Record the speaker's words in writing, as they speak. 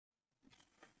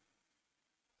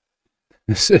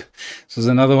This was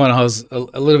another one I was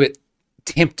a little bit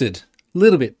tempted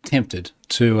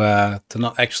to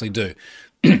not actually do.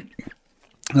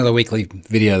 Another weekly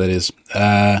video, that is.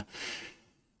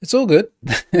 It's all good.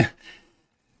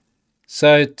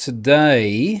 So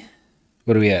today,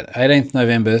 what are we at? 18th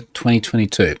November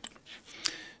 2022.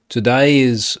 Today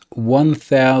is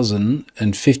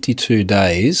 1,052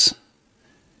 days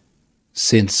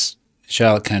since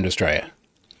Charlotte came to Australia.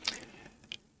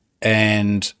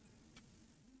 And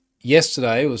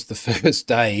yesterday was the first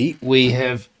day we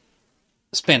have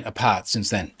spent apart since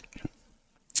then,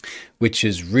 which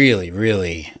is really,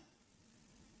 really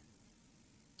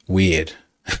weird.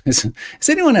 Has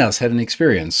anyone else had an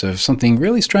experience of something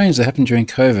really strange that happened during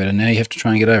COVID and now you have to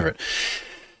try and get over it?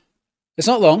 It's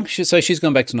not long. So she's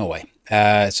gone back to Norway.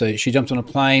 So she jumped on a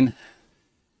plane.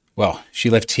 Well, she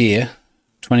left here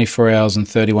 24 hours and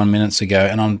 31 minutes ago,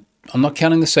 and I'm not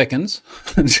counting the seconds.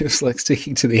 I'm just like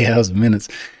sticking to the hours and minutes.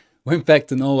 Went back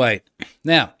to Norway.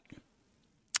 Now,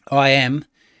 I am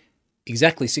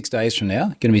exactly 6 days from now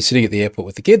going to be sitting at the airport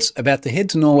with the kids, about to head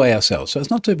to Norway ourselves. So it's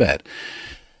not too bad.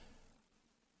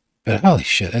 But holy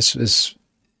shit, this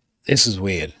is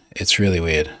weird. It's really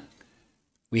weird.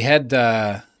 We had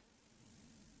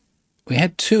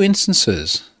two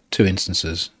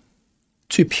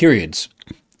periods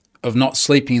of not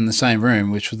sleeping in the same room,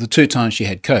 which were the 2 times she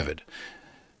had COVID.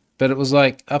 But it was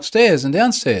like upstairs and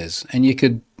downstairs, and you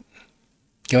could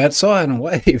go outside and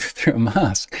wave through a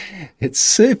mask. It's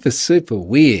super, super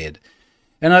weird.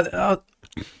 And I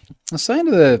was saying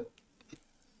to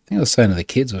I was saying to the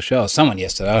kids or someone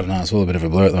yesterday, I don't know, it's all a bit of a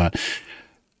blur at the moment.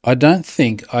 I don't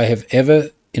think I have ever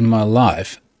in my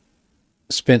life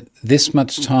spent this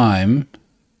much time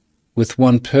with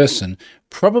one person,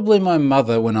 probably my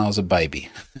mother when I was a baby.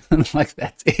 Like,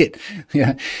 that's it.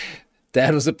 Yeah.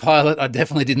 Dad was a pilot. I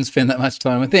definitely didn't spend that much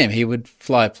time with him. He would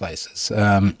fly places.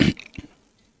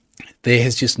 There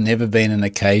has just never been an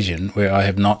occasion where I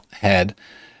have not had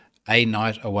a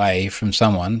night away from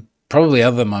someone, probably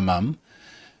other than my mum,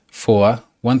 for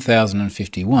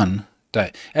 1,051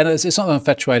 days. And it's not that I'm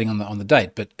infatuating on the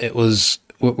date, but it was,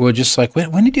 we're just like,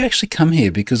 when did you actually come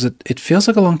here? Because it feels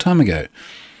like a long time ago.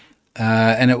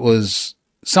 And it was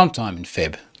sometime in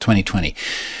Feb 2020.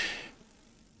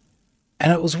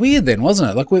 And it was weird then,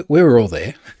 wasn't it? Like, we were all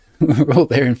there. We were all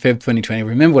there in Feb 2020.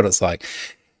 Remember what it's like,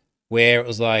 where it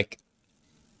was like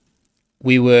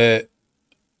we were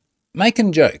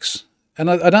making jokes. And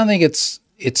I don't think it's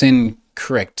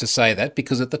incorrect to say that,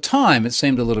 because at the time it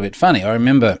seemed a little bit funny. I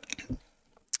remember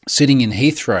sitting in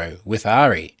Heathrow with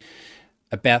Ari,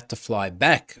 about to fly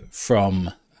back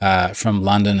from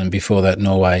London, and before that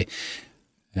Norway,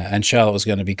 and Charlotte was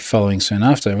going to be following soon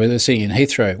after. We were sitting in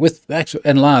Heathrow with,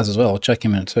 and Lars as well. I'll chuck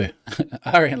him in it too.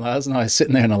 Ari and Lars and I were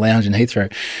sitting there in a lounge in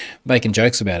Heathrow, making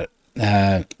jokes about it.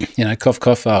 Cough,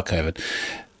 cough, COVID.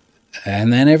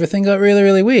 And then everything got really,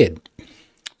 really weird.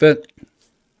 But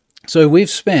so we've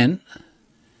spent,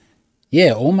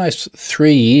 almost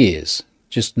 3 years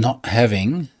just not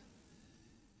having.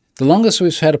 The longest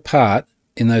we've had apart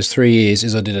in those 3 years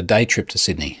is I did a day trip to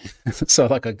Sydney. So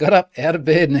I got up out of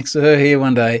bed next to her here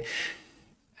one day,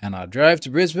 and I drove to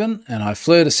Brisbane, and I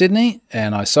flew to Sydney,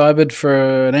 and I cybered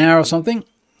for an hour or something,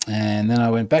 and then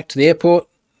I went back to the airport,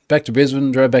 back to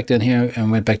Brisbane, drove back down here, and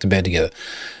went back to bed together.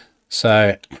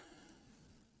 So,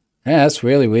 that's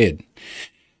really weird.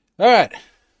 All right,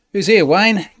 who's here?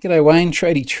 Wayne? G'day, Wayne.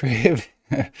 Tradie Trev.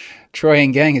 Troy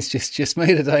and gang, it's just me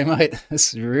today, mate.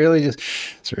 It's really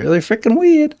freaking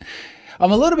weird.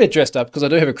 I'm a little bit dressed up because I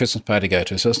do have a Christmas party to go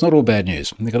to, so it's not all bad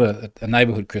news. They've got a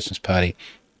neighbourhood Christmas party.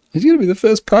 It's going to be the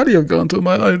first party I've gone to on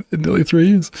my own in nearly 3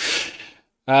 years.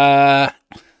 But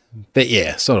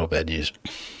yeah, it's not all bad news.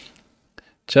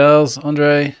 Charles,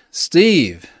 Andre,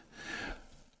 Steve.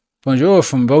 Bonjour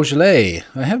from Beaujolais.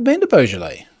 I have been to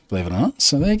Beaujolais, believe it or not,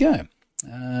 so there you go.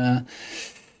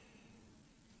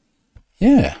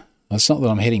 Yeah, it's not that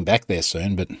I'm heading back there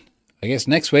soon, but I guess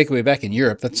next week we'll be back in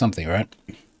Europe. That's something, right?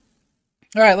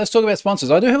 All right, let's talk about sponsors.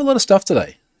 I do have a lot of stuff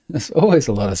today. There's always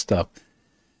a lot of stuff.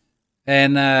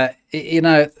 And, like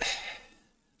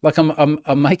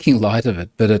I'm making light of it,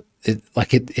 but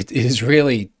it is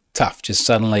really tough just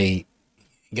suddenly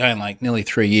going like nearly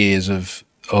 3 years of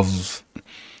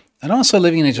and also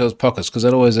living in each other's pockets, because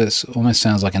that almost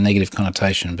sounds like a negative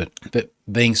connotation, but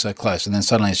being so close, and then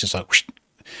suddenly it's just like whoosh,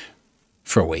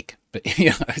 for a week. But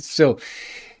it's still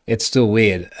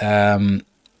weird. I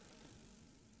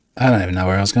don't even know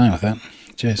where I was going with that.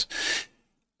 Jeez.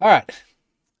 All right,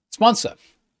 sponsor.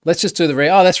 Let's just do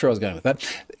that's where I was going with that.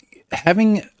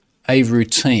 Having a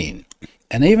routine,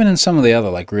 and even in some of the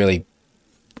other like really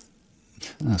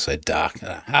I'll say dark,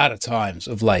 harder times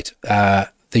of late,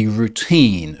 the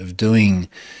routine of doing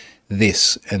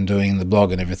this and doing the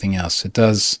blog and everything else, it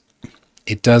does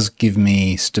give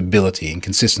me stability and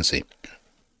consistency,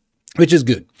 which is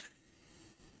good.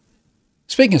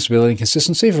 Speaking of stability and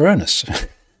consistency, Varonis,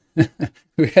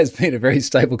 who has been a very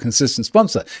stable, consistent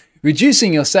sponsor,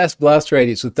 reducing your SaaS blast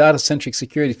radius with data-centric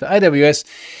security for AWS,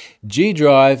 G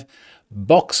Drive,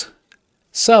 Box,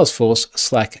 Salesforce,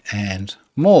 Slack, and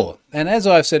more. And as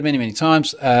I've said many, many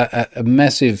times, a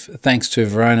massive thanks to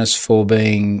Varonis for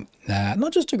being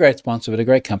not just a great sponsor, but a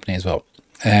great company as well.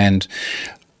 And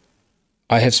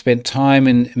I have spent time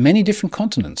in many different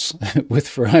continents with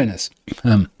Varonis.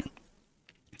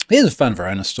 Here's a fun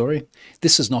Varonis story.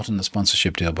 This is not in the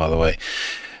sponsorship deal, by the way.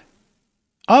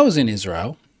 I was in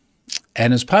Israel,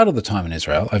 and as part of the time in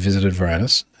Israel, I visited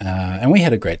Varonis, and we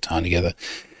had a great time together.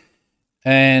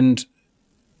 And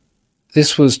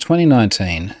this was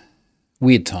 2019,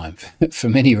 weird time for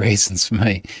many reasons for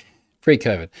me,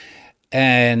 pre-COVID.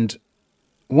 And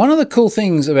one of the cool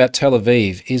things about Tel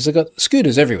Aviv is they've got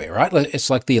scooters everywhere, right? It's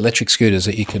like the electric scooters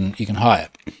that you can hire.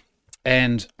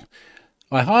 And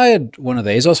I hired one of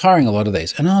these. I was hiring a lot of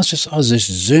these, and I was just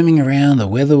zooming around. The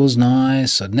weather was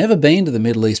nice. I'd never been to the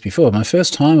Middle East before. My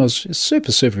first time, I was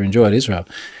super enjoyed Israel.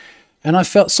 And I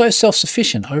felt so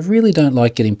self-sufficient. I really don't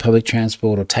like getting public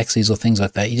transport or taxis or things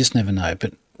like that. You just never know.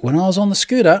 But when I was on the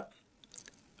scooter,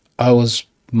 I was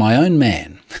my own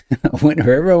man. I went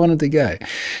wherever I wanted to go.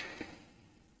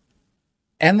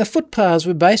 And the footpaths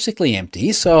were basically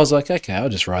empty. So I was like, okay, I'll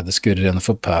just ride the scooter down the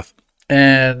footpath.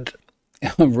 And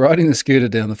I'm riding the scooter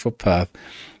down the footpath,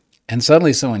 and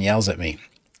suddenly someone yells at me.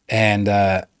 And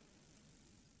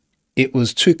it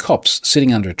was two cops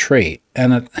sitting under a tree.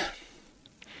 And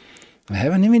I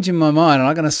have an image in my mind. I'm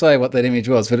not going to say what that image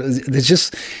was, but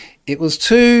it was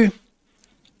two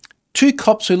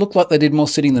cops who looked like they did more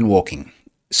sitting than walking,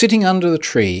 sitting under the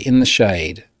tree in the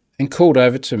shade, and called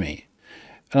over to me.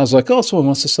 And I was like, oh, someone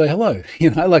wants to say hello.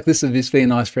 Like this would just be a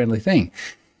nice, friendly thing.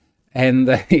 And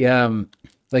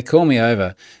they call me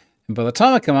over. And by the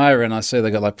time I come over and I see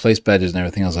they got like police badges and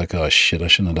everything, I was like, oh, shit, I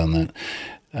shouldn't have done that.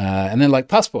 And then like,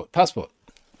 passport.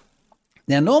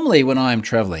 Now, normally when I'm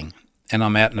traveling and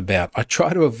I'm out and about, I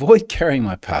try to avoid carrying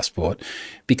my passport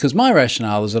because my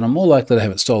rationale is that I'm more likely to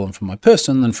have it stolen from my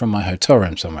person than from my hotel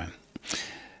room somewhere.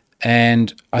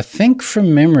 And I think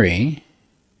from memory,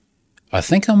 I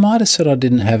might have said I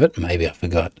didn't have it. Maybe I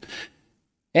forgot.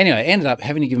 Anyway, I ended up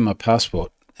having to give them my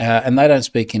passport. And they don't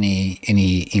speak any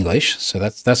English, so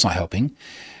that's not helping.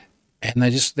 And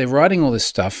they're writing all this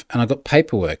stuff, and I got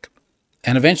paperwork.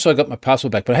 And eventually I got my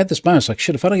passport back, but I had this moment, it's like,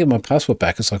 shit, if I don't get my passport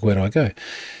back, it's like, where do I go?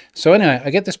 So anyway,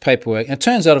 I get this paperwork, and it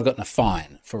turns out I've gotten a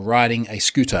fine for riding a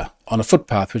scooter on a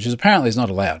footpath, which apparently is not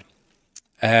allowed.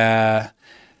 And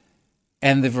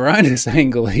the Varonis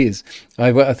angle is,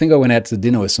 I think I went out to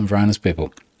dinner with some Varonis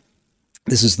people.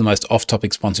 This is the most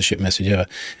off-topic sponsorship message ever.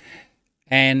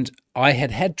 And I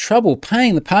had trouble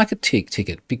paying the park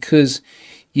ticket because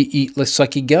it's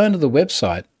like you go into the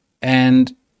website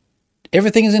and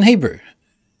everything is in Hebrew.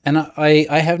 And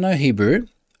I have no Hebrew.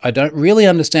 I don't really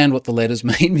understand what the letters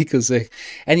mean because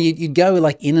you'd go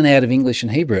like in and out of English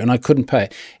and Hebrew, and I couldn't pay.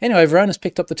 Anyway, Varonis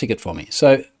picked up the ticket for me.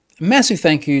 So massive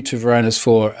thank you to Varonis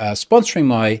for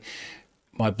sponsoring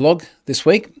my blog this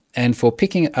week and for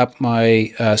picking up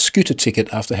my scooter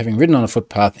ticket after having ridden on a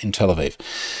footpath in Tel Aviv.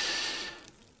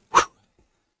 Whew.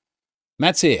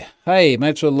 Matt's here. Hey,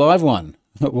 Matt's a live one.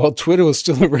 While Twitter was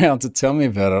still around to tell me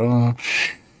about it. Oh.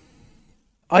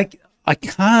 I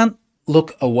can't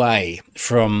look away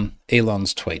from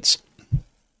Elon's tweets.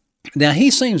 Now,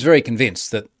 he seems very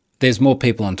convinced that there's more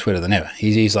people on Twitter than ever.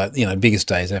 He's like, biggest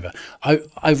days ever.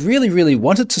 I really, really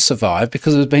wanted to survive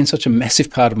because it's been such a massive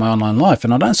part of my online life.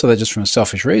 And I don't say that just from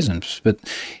selfish reasons, but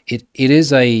it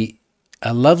is a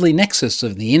lovely nexus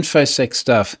of the InfoSec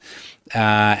stuff.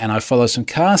 And I follow some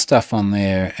car stuff on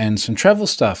there and some travel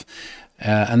stuff.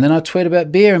 And then I tweet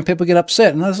about beer and people get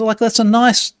upset. And I was like, that's a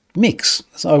nice mix.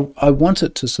 So I want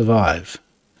it to survive.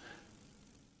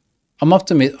 I'm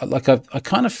optimistic. Like I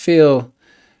kind of feel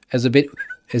as a bit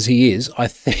as he is, I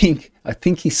think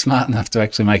he's smart enough to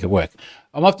actually make it work.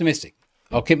 I'm optimistic.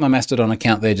 I'll keep my Mastodon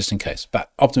account there just in case,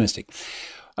 but optimistic.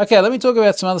 Okay, let me talk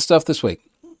about some other stuff this week.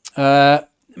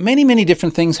 Many, many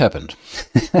different things happened.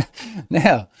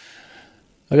 Now,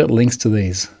 I got links to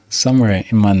these somewhere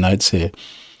in my notes here.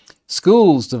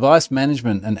 Schools, device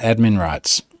management, and admin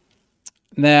rights.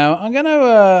 Now, I'm going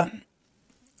to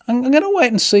wait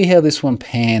and see how this one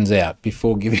pans out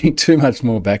before giving too much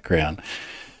more background.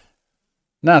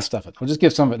 No, stuff it. I'll just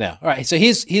give some of it now. All right, so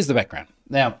here's the background.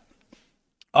 Now,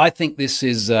 I think this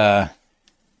is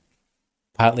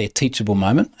partly a teachable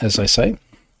moment, as they say.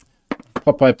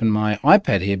 Pop open my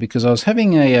iPad here because I was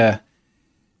having a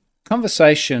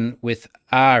conversation with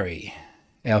Ari,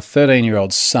 our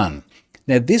 13-year-old son.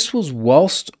 Now, this was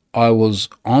whilst I was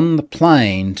on the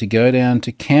plane to go down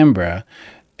to Canberra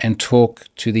and talk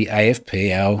to the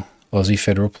AFP, our Aussie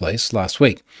Federal Police, last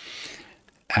week.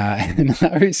 And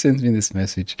Ari sends me this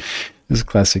message. This is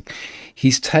classic.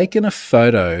 He's taken a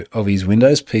photo of his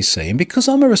Windows PC, and because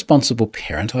I'm a responsible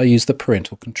parent, I use the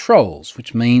parental controls,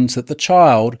 which means that the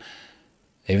child,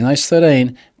 even though he's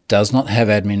 13, does not have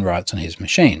admin rights on his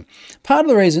machine. Part of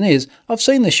the reason is I've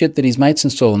seen the shit that his mates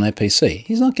install on their PC.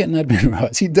 He's not getting admin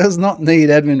rights. He does not need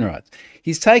admin rights.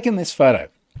 He's taken this photo.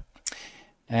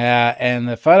 And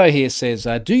the photo here says,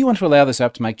 do you want to allow this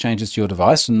app to make changes to your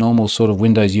device? A normal sort of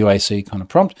Windows UAC kind of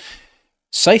prompt.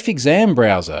 Safe exam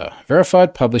browser,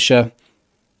 verified publisher.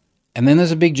 And then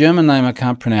there's a big German name I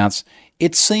can't pronounce.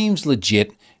 It seems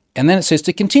legit. And then it says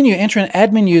to continue, enter an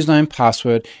admin username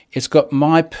password. It's got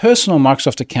my personal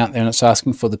Microsoft account there and it's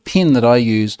asking for the PIN that I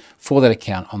use for that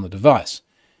account on the device.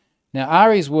 Now,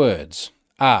 Ari's words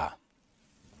are,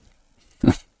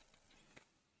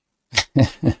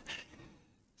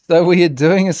 so we are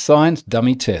doing a science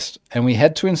dummy test and we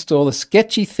had to install a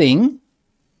sketchy thing,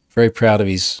 very proud of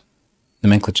his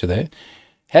nomenclature there,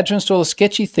 had to install a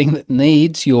sketchy thing that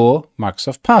needs your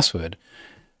Microsoft password.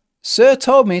 Sir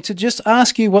told me to just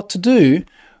ask you what to do,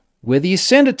 whether you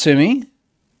send it to me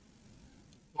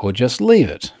or just leave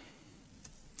it.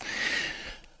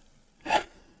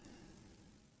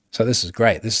 So this is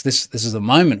great. This is a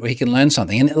moment where he can learn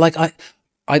something. And like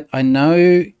I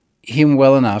know him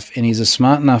well enough, and he's a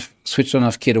smart enough, switched on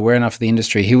enough kid, aware enough of the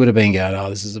industry, he would have been going, oh,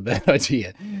 this is a bad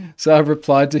idea. So I've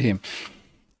replied to him.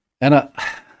 And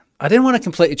I didn't want to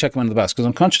completely chuck him under the bus because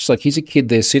I'm conscious, like, he's a kid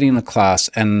there sitting in the class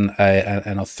and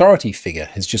an authority figure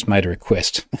has just made a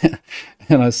request.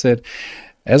 And I said,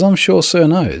 as I'm sure Sir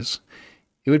knows,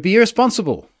 it would be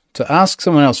irresponsible to ask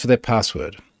someone else for their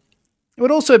password. It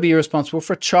would also be irresponsible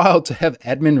for a child to have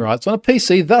admin rights on a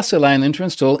PC, thus allowing them to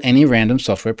install any random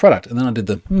software product. And then I did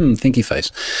the thinky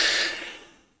face.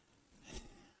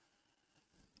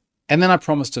 And then I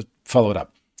promised to follow it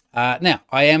up. Now,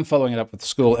 I am following it up with the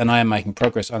school and I am making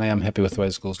progress and I am happy with the way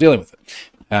the school's dealing with it.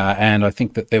 And I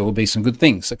think that there will be some good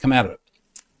things that come out of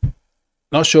it.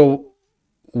 Not sure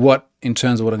what in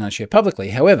terms of what I'm going to share publicly.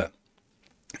 However,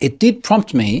 it did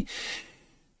prompt me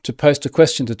to post a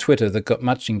question to Twitter that got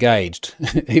much engaged,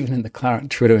 even in the current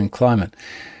Twittering climate.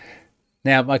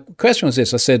 Now, my question was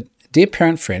this. I said, dear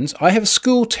parent friends, I have a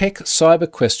school tech cyber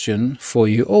question for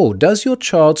you all. Does your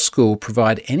child's school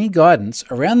provide any guidance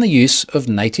around the use of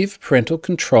native parental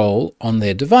control on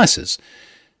their devices?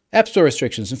 App Store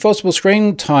restrictions, enforceable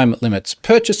screen time limits,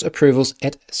 purchase approvals,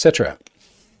 etc.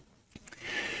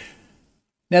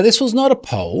 Now, this was not a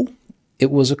poll.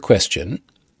 It was a question.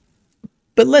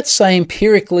 But let's say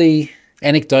empirically,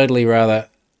 anecdotally rather,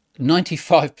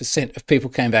 95% of people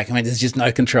came back. I mean, there's just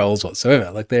no controls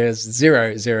whatsoever. Like there's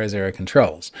zero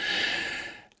controls.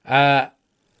 And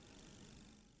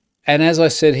as I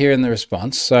said here in the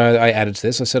response, so I added to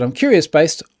this, I said, I'm curious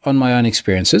based on my own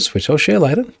experiences, which I'll share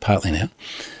later, partly now.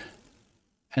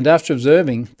 And after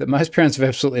observing that most parents have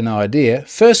absolutely no idea,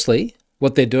 firstly,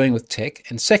 what they're doing with tech,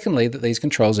 and secondly, that these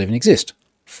controls even exist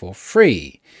for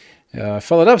free. I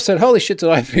followed up and said, holy shit, did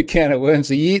I open a can of worms?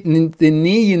 The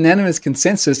near unanimous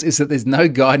consensus is that there's no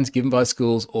guidance given by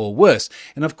schools or worse.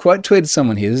 And I've quote tweeted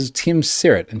someone here. This is Tim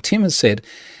Sirrett. And Tim has said,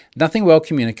 nothing well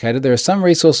communicated. There are some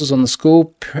resources on the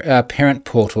school parent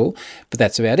portal, but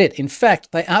that's about it. In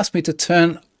fact, they asked me to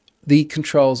turn the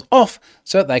controls off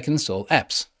so that they can install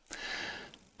apps.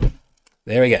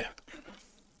 There we go.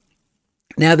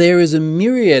 Now, there is a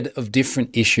myriad of different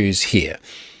issues here.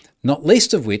 Not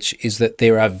least of which is that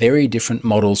there are very different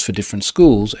models for different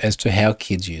schools as to how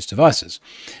kids use devices.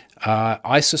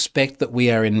 I suspect that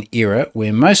we are in an era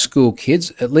where most school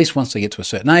kids, at least once they get to a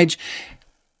certain age,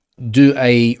 do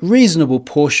a reasonable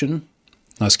portion,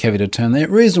 nice caveated term there,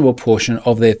 reasonable portion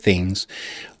of their things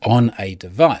on a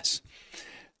device.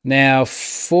 Now,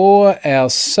 for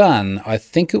our son, I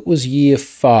think it was year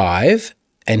 5,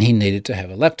 and he needed to have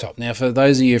a laptop. Now, for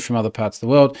those of you from other parts of the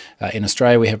world, in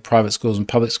Australia we have private schools and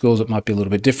public schools. It might be a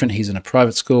little bit different. He's in a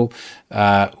private school.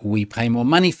 We pay more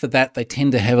money for that. They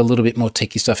tend to have a little bit more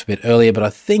techie stuff a bit earlier, but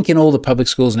I think in all the public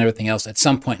schools and everything else, at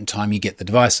some point in time you get the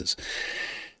devices.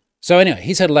 So anyway,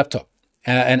 he's had a laptop,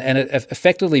 and it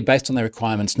effectively, based on their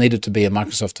requirements, needed to be a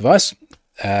Microsoft device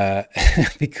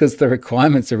because the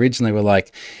requirements originally were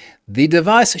like, the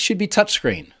device should be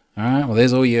touchscreen. All right, well,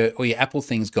 there's all your Apple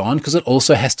things gone because it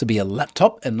also has to be a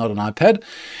laptop and not an iPad.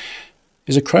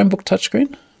 Is a Chromebook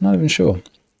touchscreen? Not even sure.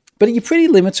 but you're pretty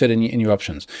limited in your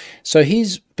options. So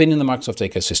he's been in the Microsoft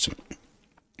ecosystem.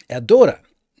 Our daughter,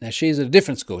 now she's at a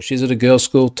different school. She's at a girls'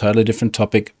 school, totally different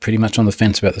topic, pretty much on the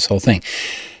fence about this whole thing.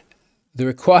 The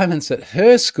requirements at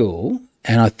her school,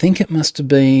 and I think it must have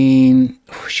been,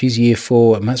 she's year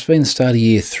 4, it must have been the start of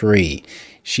year 3.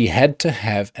 She had to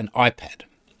have an iPad,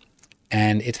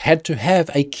 and it had to have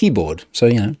a keyboard.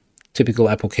 So, typical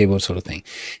Apple keyboard sort of thing.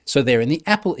 So they're in the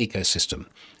Apple ecosystem.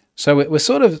 So we're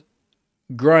sort of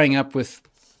growing up with,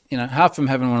 half of them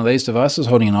having one of these devices,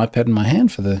 holding an iPad in my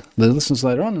hand for the listeners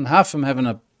later on, and half of them having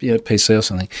a PC or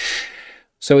something.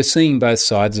 So we're seeing both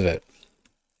sides of it.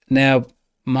 Now,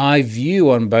 my view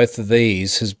on both of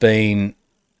these has been,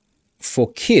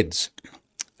 for kids,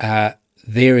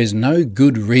 there is no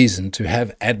good reason to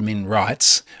have admin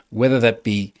rights, whether that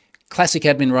be classic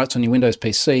admin rights on your Windows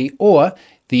PC or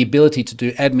the ability to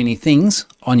do admin-y things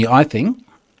on your iThing.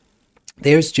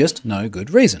 There is just no good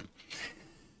reason.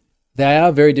 They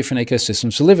are very different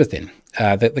ecosystems to live within.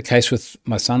 The case with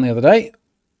my son the other day,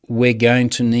 we're going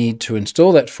to need to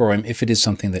install that for him if it is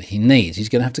something that he needs. He's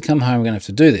going to have to come home, we're going to have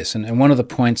to do this. And one of the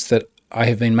points that I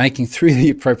have been making through the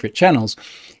appropriate channels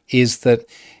is that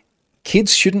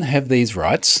kids shouldn't have these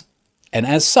rights. And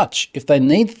as such, if they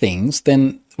need things,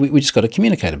 then we just got to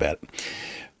communicate about it.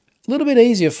 A little bit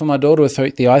easier for my daughter with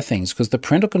the iThings because the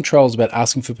parental controls about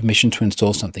asking for permission to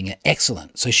install something are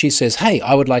excellent. So she says, hey,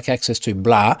 I would like access to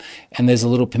blah, and there's a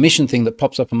little permission thing that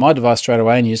pops up on my device straight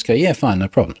away, and you just go, yeah, fine, no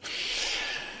problem.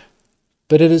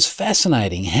 But it is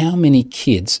fascinating how many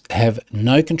kids have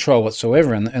no control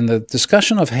whatsoever, and the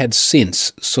discussion I've had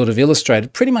since sort of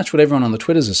illustrated pretty much what everyone on the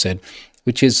Twitters has said,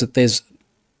 which is that there's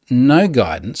no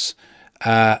guidance.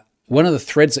 One of the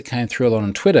threads that came through a lot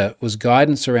on Twitter was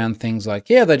guidance around things like,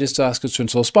 they just ask us to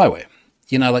install spyware,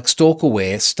 like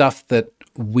stalkerware, stuff that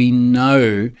we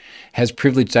know has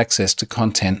privileged access to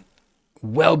content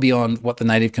well beyond what the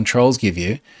native controls give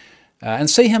you. And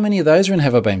see how many of those are in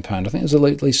Have I Been Pwned. I think there's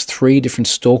at least 3 different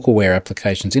stalkerware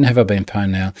applications in Have I Been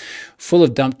Pwned now, full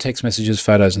of dumped text messages,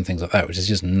 photos, and things like that, which is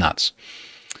just nuts.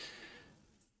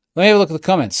 Let me have a look at the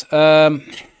comments.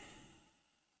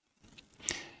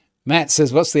 Matt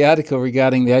says, what's the article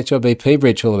regarding the HIBP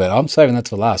breach all about? I'm saving that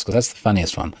till last because that's the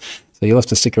funniest one. So you'll have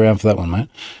to stick around for that one, mate.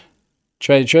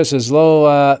 Trader Joe says,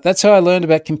 lol, that's how I learned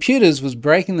about computers, was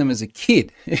breaking them as a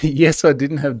kid. Yes, I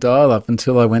didn't have dial-up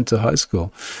until I went to high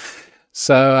school.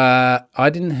 So I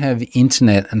didn't have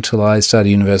internet until I started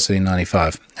university in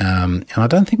 95. And I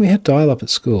don't think we had dial-up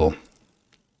at school.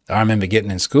 I remember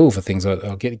getting in school for things,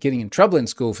 or getting in trouble in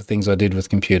school for things I did with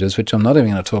computers, which I'm not even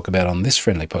going to talk about on this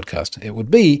friendly podcast. It would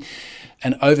be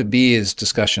an over beers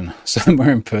discussion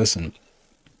somewhere in person.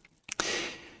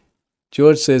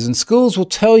 George says, and schools will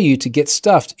tell you to get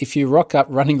stuffed if you rock up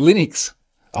running Linux.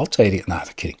 I'll tell you. No, I'm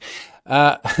kidding.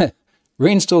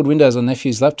 Reinstalled Windows on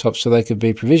nephew's laptops so they could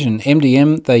be provisioned.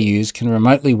 MDM they use can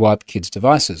remotely wipe kids'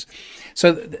 devices.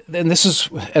 So then this is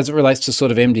as it relates to sort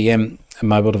of MDM,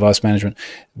 mobile device management,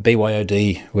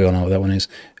 BYOD, we all know what that one is,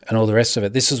 and all the rest of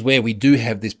it. This is where we do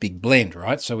have this big blend,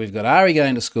 right? So we've got Ari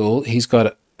going to school. He's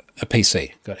got a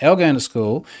PC. Got Elle going to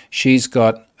school. She's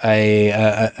got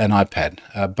an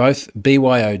iPad. Both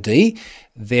BYOD.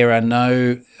 There are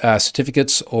no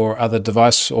certificates or other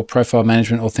device or profile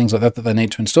management or things like that they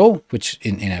need to install, which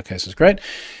in our case is great.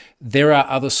 There are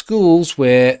other schools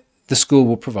where the school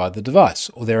will provide the device,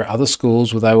 or there are other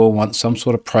schools where they will want some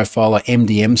sort of profile or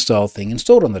MDM style thing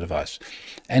installed on the device.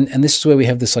 And this is where we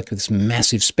have this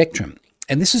massive spectrum.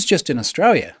 And this is just in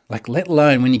Australia, let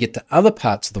alone when you get to other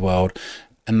parts of the world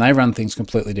and they run things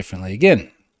completely differently again.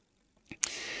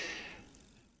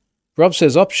 Rob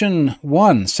says, option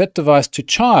 1, set device to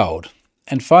child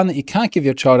and find that you can't give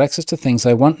your child access to things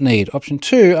they want, need. Option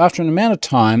 2, after an amount of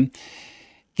time,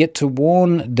 get to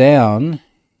worn down,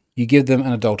 you give them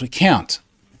an adult account.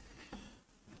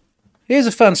 Here's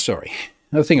a fun story.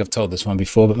 I think I've told this one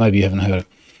before, but maybe you haven't heard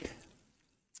it.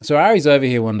 So Ari's over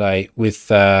here one day with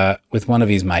one of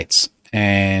his mates,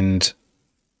 and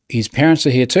his parents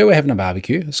are here too. We're having a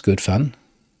barbecue. It's good fun.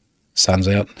 Sun's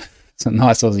out. It's a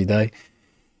nice Aussie day.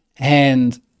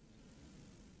 And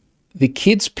the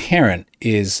kid's parent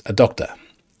is a doctor,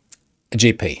 a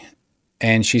GP.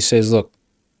 And she says, look,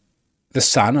 the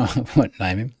son, I won't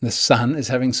name him, the son is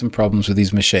having some problems with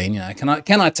his machine. Can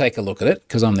I take a look at it?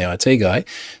 Because I'm the IT guy.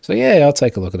 So yeah, I'll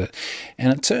take a look at it.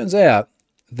 And it turns out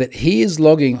that he is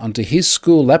logging onto his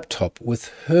school laptop with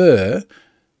her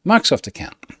Microsoft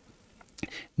account.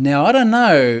 Now, I don't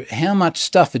know how much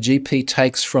stuff a GP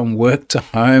takes from work to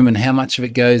home and how much of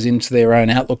it goes into their own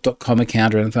Outlook.com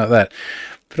account or anything like that.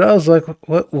 But I was like,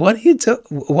 why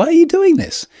are you doing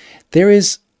this? There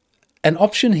is an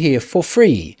option here for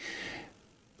free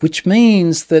which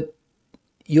means that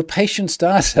your patient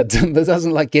data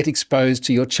doesn't like get exposed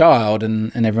to your child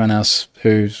and everyone else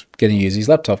who's getting to use his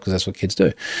laptop, because that's what kids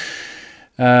do.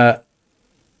 The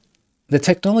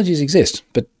technologies exist,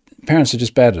 but parents are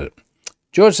just bad at it.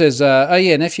 George says, oh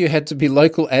yeah, nephew had to be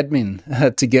local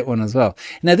admin to get one as well.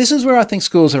 Now, this is where I think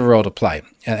schools have a role to play,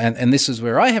 and this is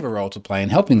where I have a role to play in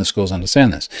helping the schools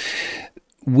understand this.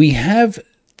 We have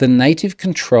the native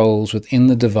controls within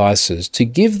the devices to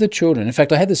give the children. In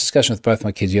fact, I had this discussion with both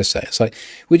my kids yesterday. It's like,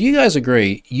 would you guys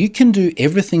agree you can do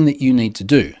everything that you need to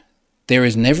do? There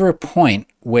is never a point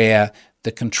where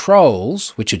the controls,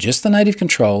 which are just the native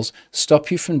controls,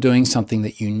 stop you from doing something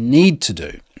that you need to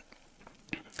do.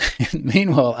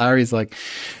 Meanwhile, Ari's like,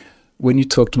 when you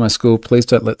talk to my school, please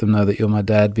don't let them know that you're my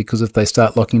dad, because if they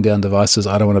start locking down devices,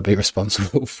 I don't want to be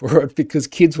responsible for it, because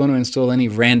kids want to install any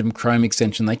random Chrome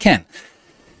extension they can.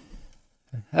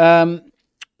 So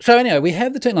anyway, we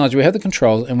have the technology, we have the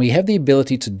controls, and we have the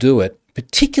ability to do it,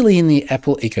 particularly in the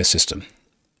Apple ecosystem.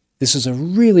 This is a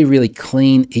really, really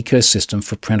clean ecosystem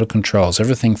for parental controls.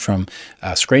 Everything from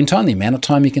screen time, the amount of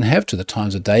time you can have, to the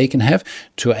times of day you can have,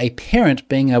 to a parent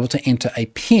being able to enter a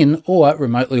PIN or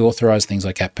remotely authorize things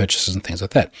like app purchases and things like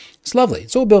that. It's lovely.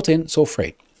 It's all built in. It's all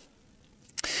free.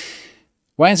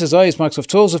 Wayne says, I use Microsoft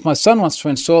Tools. If my son wants to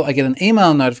install, I get an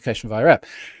email notification via app.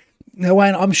 Now,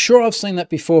 Wayne, I'm sure I've seen that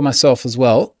before myself as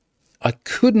well. I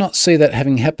could not see that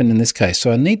having happened in this case,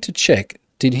 so I need to check.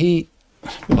 Did he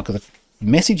look at the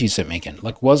message he sent me again?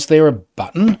 Like, was there a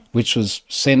button which was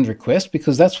send request?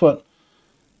 Because that's what,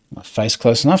 my face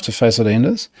close enough to Face ID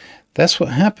enters. That's what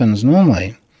happens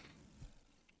normally.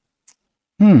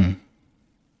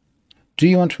 Do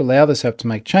you want to allow this app to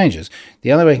make changes?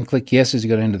 The only way you can click yes is you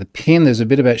got to enter the PIN. There's a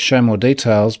bit about show more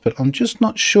details, but I'm just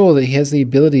not sure that he has the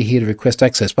ability here to request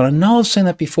access. But I know I've seen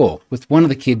that before with one of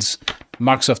the kids'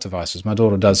 Microsoft devices. My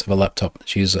daughter does have a laptop that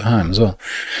she uses at home as well.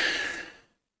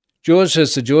 George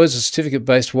says, the joys of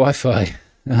certificate-based Wi-Fi.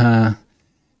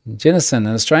 Jennison,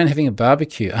 an Australian having a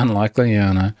barbecue. Unlikely, yeah,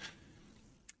 I know.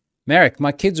 Merrick,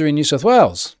 my kids are in New South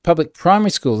Wales, public primary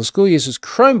school. The school uses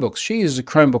Chromebooks. She uses a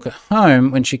Chromebook at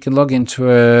home when she can log into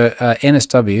her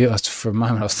NSW. For a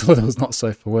moment, I thought it was not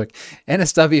safe for work.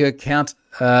 NSW account,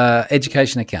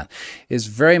 education account, is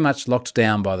very much locked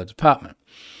down by the department.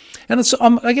 And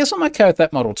I guess I'm okay with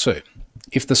that model too.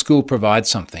 If the school provides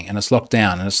something and it's locked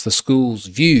down and it's the school's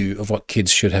view of what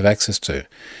kids should have access to.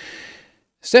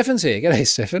 Stefan's here. G'day,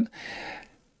 Stefan.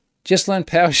 Just learn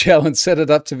PowerShell and set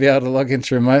it up to be able to log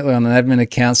into remotely on an admin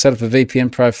account, set up a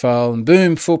VPN profile, and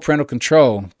boom, full parental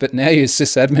control. But now you're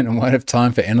sysadmin and won't have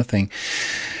time for anything.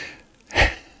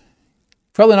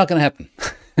 Probably not going to happen.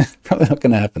 Probably not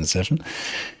going to happen, Stefan.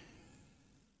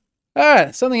 All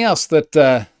right, something else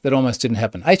that almost didn't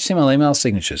happen. HTML email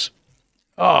signatures.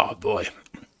 Oh, boy.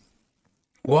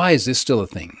 Why is this still a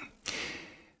thing?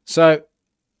 So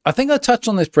I think I touched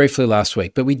on this briefly last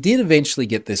week, but we did eventually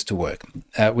get this to work.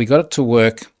 We got it to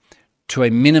work to a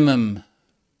minimum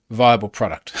viable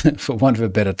product, for want of a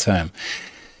better term.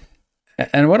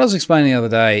 And what I was explaining the other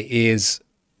day is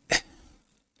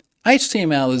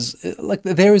HTML is like,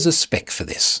 there is a spec for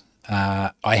this.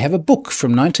 I have a book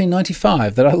from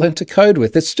 1995 that I learned to code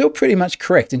with that's still pretty much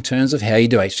correct in terms of how you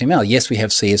do HTML. Yes, we have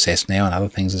CSS now and other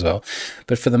things as well,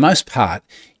 but for the most part,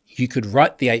 you could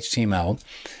write the HTML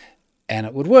and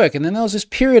it would work. And then there was this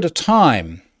period of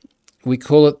time, we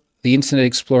call it the Internet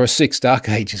Explorer 6 Dark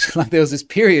Ages. Like, there was this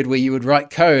period where you would write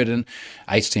code and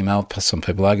HTML, some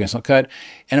people argue it's not code,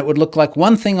 and it would look like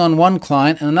one thing on one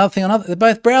client and another thing on other. They're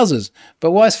both browsers.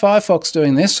 But why is Firefox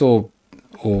doing this? Or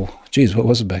geez, what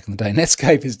was it back in the day?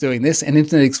 Netscape is doing this and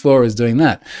Internet Explorer is doing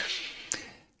that.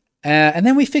 And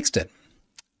then we fixed it.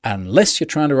 Unless you're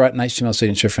trying to write an HTML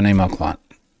signature for an email client.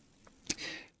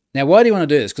 Now, why do you want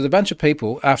to do this? Because a bunch of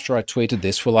people, after I tweeted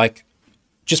this, were like,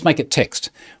 just make it text.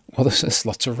 Well, there's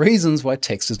lots of reasons why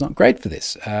text is not great for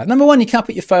this. Number one, you can't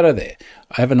put your photo there.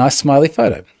 I have a nice smiley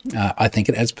photo. I think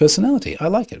it adds personality. I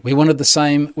like it. We wanted the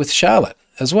same with Charlotte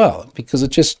as well, because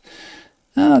it just,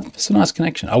 it's a nice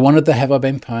connection. I wanted the Have I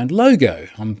Been Pwned logo.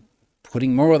 I'm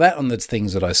putting more of that on the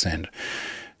things that I send.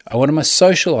 I wanted my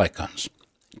social icons.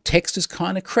 Text is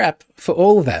kind of crap for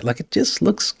all of that. Like, it just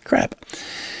looks crap.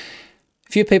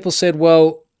 A few people said,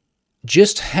 well,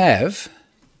 just have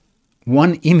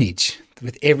one image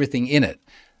with everything in it.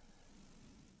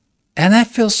 And that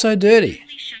feels so dirty.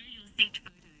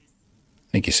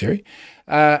 Thank you, Siri.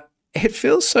 It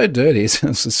feels so dirty.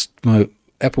 My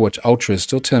Apple Watch Ultra is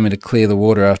still telling me to clear the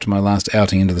water after my last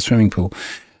outing into the swimming pool.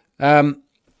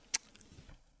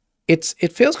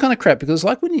 It feels kind of crap, because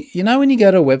like when you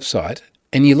go to a website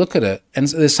and you look at it and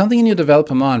there's something in your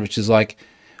developer mind which is like,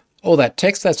 all that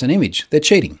text, that's an image. They're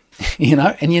cheating, and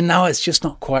it's just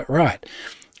not quite right.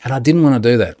 And I didn't want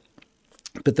to do that.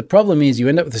 But the problem is you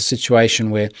end up with a situation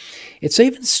where it's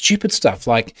even stupid stuff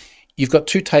like you've got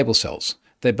two table cells.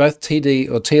 They're both TD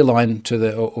or T aligned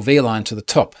to or V aligned to the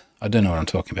top. I don't know what I'm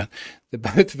talking about.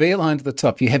 They're both V aligned to the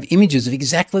top. You have images of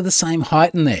exactly the same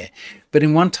height in there, but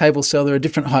in one table cell they're a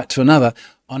different height to another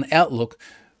on Outlook,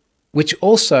 which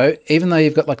also, even though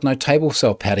you've got like no table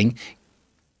cell padding,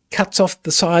 cuts off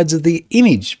the sides of the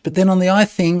image. But then on the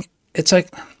iThing, it's like,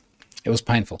 it was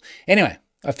painful. Anyway,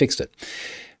 I fixed it.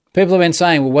 People have been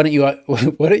saying, well, why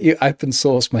don't you open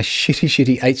source my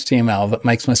shitty HTML that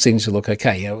makes my signature look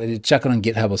okay? Chuck it on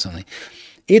GitHub or something.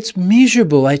 It's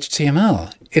miserable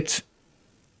HTML.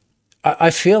 I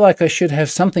feel like I should have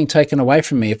something taken away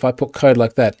from me if I put code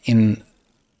like that in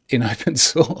open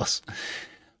source.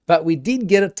 But we did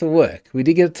get it to work. We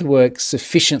did get it to work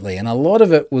sufficiently. And a lot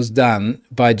of it was done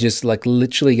by just like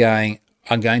literally going,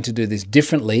 I'm going to do this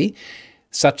differently,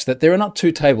 such that there are not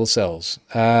two table cells.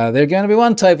 There are going to be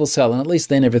one table cell, and at least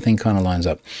then everything kind of lines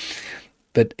up.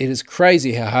 But it is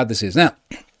crazy how hard this is. Now,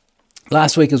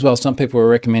 last week as well, some people were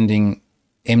recommending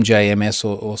MJMS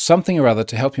or something or other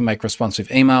to help you make responsive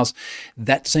emails.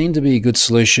 That seemed to be a good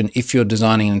solution if you're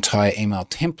designing an entire email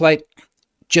template.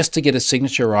 Just to get a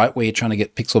signature right where you're trying to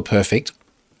get pixel perfect,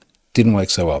 didn't work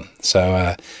so well.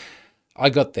 So I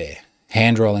got there,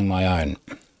 hand-rolling my own.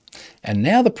 And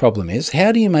now the problem is,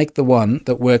 how do you make the one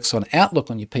that works on Outlook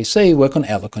on your PC work on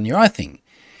Outlook on your iThing?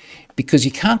 Because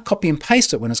you can't copy and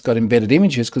paste it when it's got embedded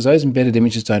images, because those embedded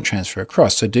images don't transfer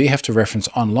across. So do you have to reference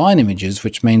online images,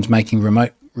 which means making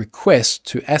remote requests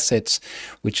to assets,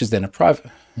 which is then a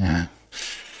private... Yeah.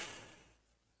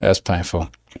 That's painful.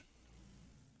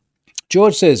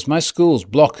 George says, most schools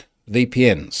block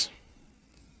VPNs.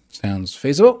 Sounds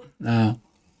feasible.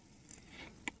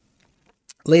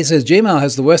 Lee says, Gmail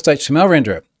has the worst HTML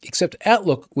renderer, except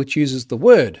Outlook, which uses the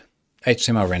word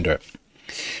HTML renderer.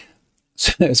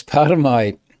 So as part of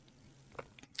my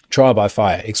trial by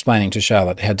fire, explaining to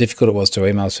Charlotte how difficult it was to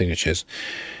email signatures,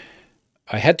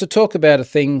 I had to talk about a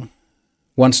thing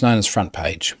once known as front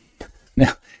page.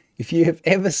 Now, if you have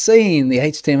ever seen the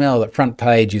HTML that front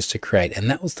page used to create, and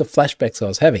that was the flashbacks I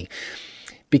was having,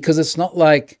 because it's not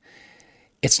like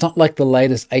the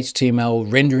latest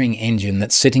HTML rendering engine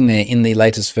that's sitting there in the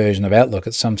latest version of Outlook.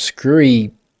 It's some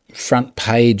screwy front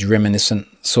page reminiscent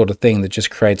sort of thing that just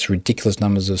creates ridiculous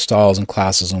numbers of styles and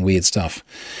classes and weird stuff.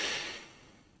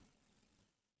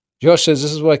 Josh says,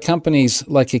 this is why companies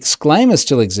like Exclaimer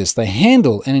still exist. They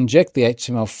handle and inject the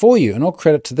HTML for you, and all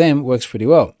credit to them, works pretty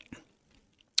well.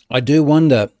 I do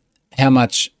wonder how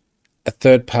much a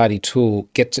third-party tool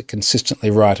gets it consistently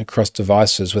right across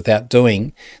devices without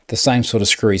doing the same sort of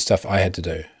screwy stuff I had to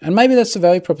do. And maybe that's the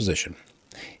value proposition.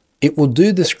 It will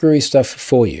do the screwy stuff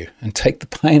for you and take the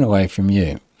pain away from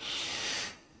you.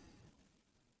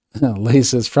 Lee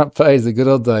says, front page, the good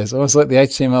old days. Almost like the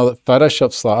HTML that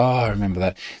Photoshop's like. Oh, I remember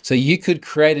that. So you could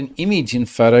create an image in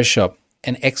Photoshop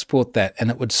and export that, and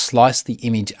it would slice the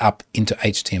image up into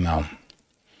HTML.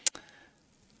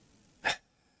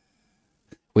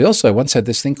 We also once had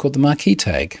this thing called the marquee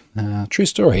tag. True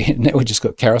story. Now we just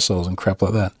got carousels and crap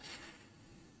like that.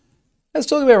 Let's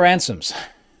talk about ransoms.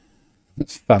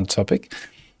 That's a fun topic.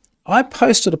 I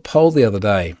posted a poll the other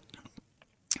day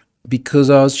because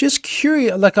I was just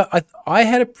curious. Like I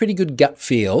had a pretty good gut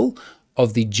feel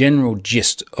of the general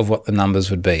gist of what the numbers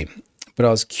would be, but I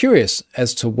was curious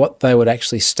as to what they would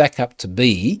actually stack up to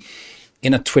be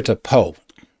in a Twitter poll.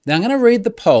 Now I'm going to read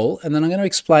the poll and then I'm going to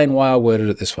explain why I worded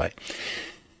it this way.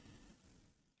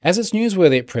 As it's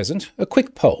newsworthy at present, a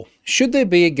quick poll. Should there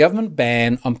be a government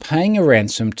ban on paying a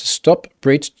ransom to stop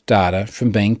breached data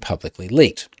from being publicly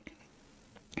leaked?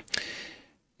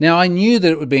 Now, I knew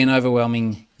that it would be an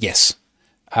overwhelming yes.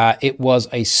 It was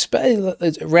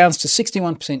it rounds to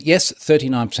 61% yes,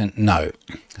 39% no.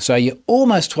 So you're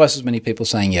almost twice as many people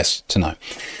saying yes to no.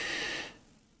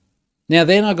 Now,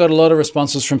 then I got a lot of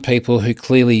responses from people who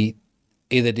clearly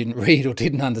either didn't read or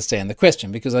didn't understand the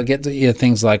question, because I get to hear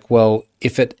things like, well,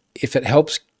 if it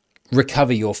helps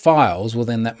recover your files, well,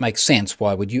 then that makes sense.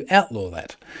 Why would you outlaw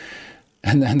that?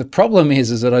 And the problem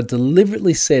is that I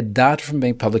deliberately said data from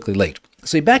being publicly leaked.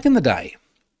 See, back in the day,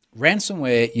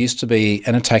 ransomware used to be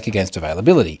an attack against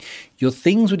availability. Your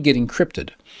things would get encrypted.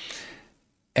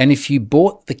 And if you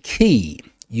bought the key,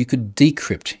 you could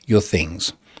decrypt your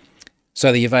things.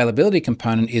 So the availability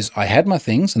component is I had my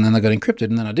things and then they got encrypted,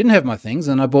 and then I didn't have my things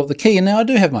and I bought the key and now I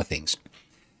do have my things.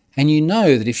 And you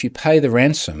know that if you pay the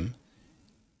ransom,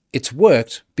 it's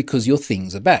worked because your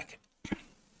things are back.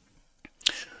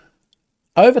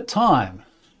 Over time,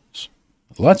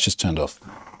 the lights just turned off.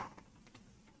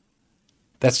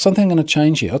 That's something I'm going to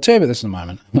change here. I'll tell you about this in a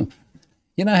moment.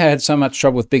 You know how I had so much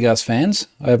trouble with Big Ass fans?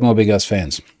 I have more Big Ass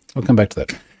fans. I'll come back to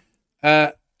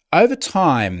that. Over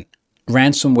time,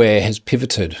 ransomware has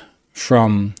pivoted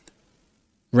from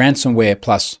ransomware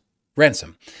plus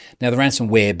ransom. Now, the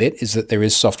ransomware bit is that there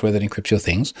is software that encrypts your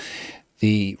things.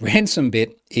 The ransom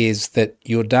bit is that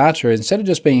your data, instead of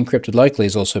just being encrypted locally,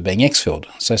 is also being exfilled.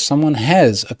 So someone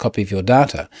has a copy of your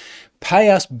data. Pay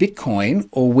us Bitcoin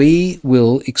or we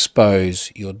will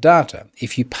expose your data.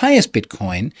 If you pay us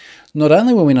Bitcoin, not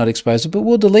only will we not expose it, but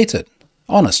we'll delete it.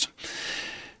 Honest.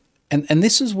 And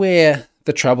this is where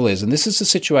the trouble is. And this is the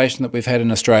situation that we've had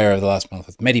in Australia over the last month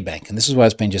with Medibank. And this is why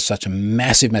it's been just such a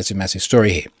massive, massive, massive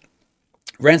story here.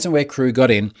 Ransomware crew got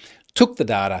in, took the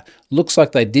data, looks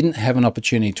like they didn't have an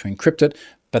opportunity to encrypt it,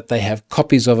 but they have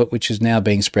copies of it, which is now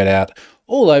being spread out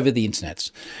all over the internet.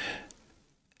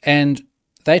 And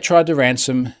they tried to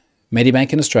ransom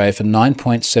Medibank in Australia for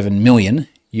 $9.7 million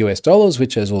US dollars,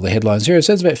 which has all the headlines here. It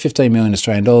says about 15 million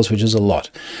Australian dollars, which is a lot.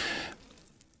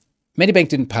 Medibank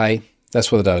didn't pay.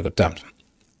 That's why the data got dumped.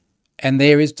 And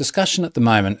there is discussion at the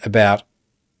moment about,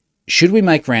 should we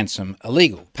make ransom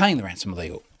illegal, paying the ransom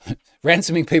illegal?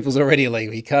 Ransoming people is already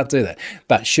illegal. You can't do that.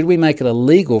 But should we make it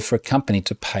illegal for a company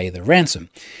to pay the ransom?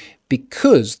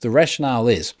 Because the rationale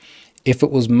is, if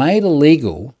it was made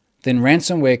illegal, then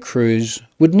ransomware crews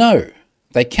would know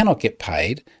they cannot get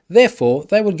paid. Therefore,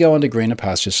 they would go on to greener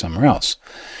pastures somewhere else.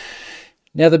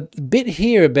 Now, the bit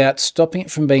here about stopping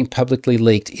it from being publicly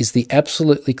leaked is the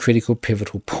absolutely critical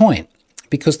pivotal point.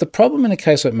 Because the problem in a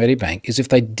case like Medibank is if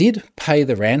they did pay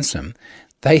the ransom,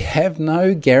 they have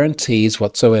no guarantees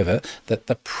whatsoever that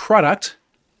the product,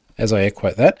 as I air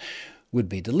quote that, would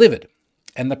be delivered.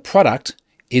 And the product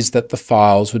is that the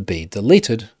files would be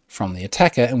deleted from the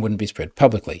attacker and wouldn't be spread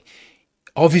publicly.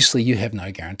 Obviously, you have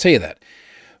no guarantee of that.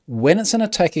 When it's an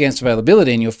attack against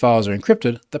availability and your files are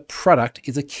encrypted, the product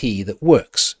is a key that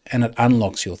works and it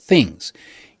unlocks your things.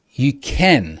 You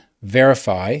can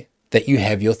verify that you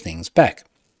have your things back.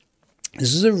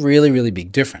 This is a really, really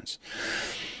big difference.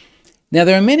 Now,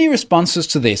 there are many responses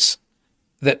to this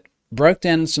that broke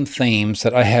down some themes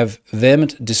that I have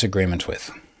vehement disagreement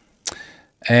with.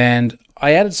 And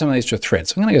I added some of these to a thread.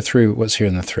 So I'm going to go through what's here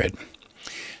in the thread.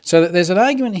 So there's an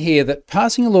argument here that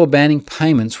passing a law banning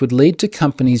payments would lead to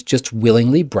companies just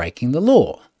willingly breaking the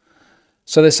law.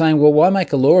 So they're saying, well, why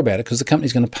make a law about it? Because the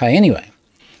company's going to pay anyway.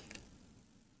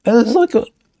 And it's like,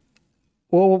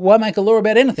 well, why make a law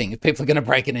about anything if people are going to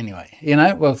break it anyway? You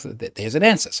know, well, there's an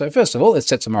answer. So first of all, it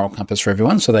sets a moral compass for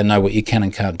everyone so they know what you can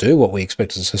and can't do, what we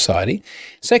expect as a society.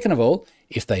 Second of all,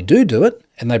 if they do it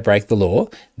and they break the law,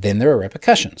 then there are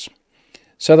repercussions.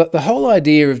 So that the whole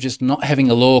idea of just not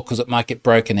having a law because it might get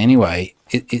broken anyway,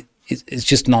 it's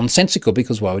just nonsensical,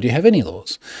 because why would you have any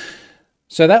laws?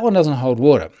 So that one doesn't hold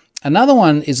water. Another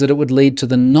one is that it would lead to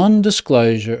the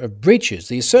non-disclosure of breaches,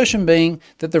 the assertion being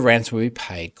that the ransom would be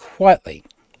paid quietly.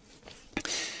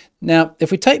 Now,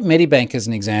 if we take Medibank as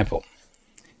an example,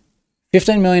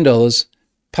 $15 million,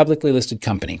 publicly listed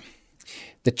company.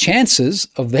 The chances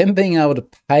of them being able to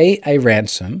pay a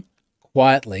ransom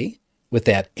quietly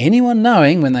without anyone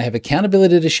knowing, when they have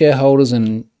accountability to shareholders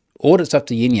and audits up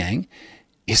to yin yang,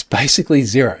 is basically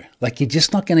zero. Like, you're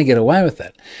just not going to get away with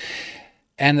that.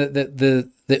 And the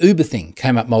Uber thing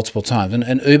came up multiple times,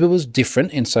 and Uber was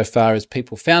different insofar as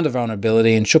people found a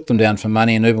vulnerability and shook them down for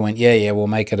money, and Uber went, yeah, we'll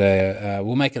make it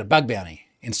a bug bounty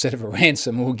instead of a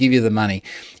ransom. We'll give you the money.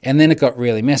 And then it got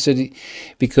really messy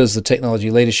because the technology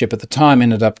leadership at the time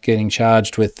ended up getting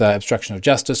charged with obstruction of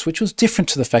justice, which was different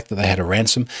to the fact that they had a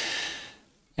ransom,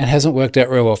 and hasn't worked out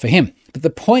real well for him. But the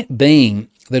point being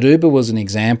that Uber was an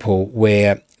example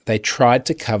where they tried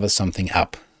to cover something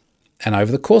up. And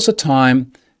over the course of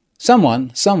time,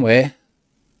 someone, somewhere,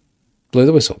 blew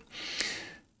the whistle.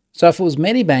 So if it was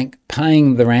Medibank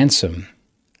paying the ransom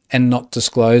and not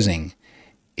disclosing,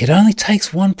 it only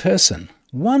takes one person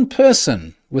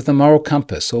with a moral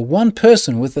compass, or one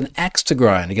person with an axe to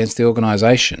grind against the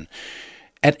organisation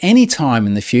at any time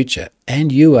in the future,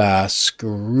 and you are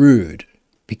screwed.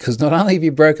 Because not only have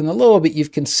you broken the law, but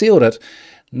you've concealed it,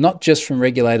 not just from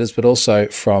regulators, but also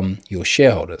from your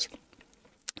shareholders.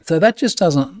 So that just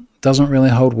doesn't really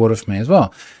hold water for me as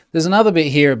well. There's another bit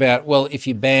here about, well, if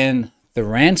you ban the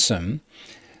ransom,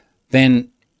 then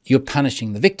you're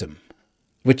punishing the victim,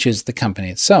 which is the company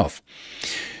itself.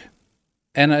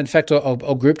 And in fact, I'll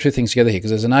group two things together here,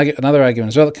 because there's another argument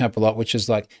as well that came up a lot, which is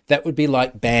like, that would be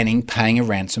like banning paying a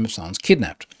ransom if someone's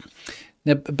kidnapped.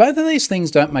 Now, both of these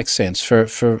things don't make sense for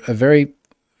a very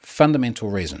fundamental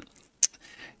reason.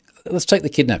 Let's take the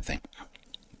kidnap thing.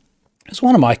 It's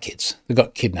one of my kids that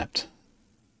got kidnapped.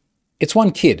 it's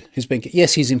one kid who's been,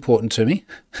 yes, he's important to me,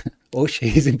 or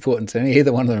she's important to me.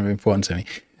 Either one of them are important to me.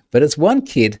 But it's one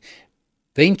kid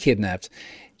being kidnapped.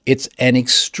 It's an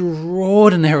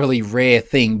extraordinarily rare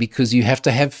thing because you have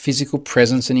to have physical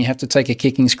presence and you have to take a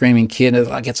kicking, screaming kid.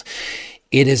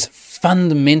 It is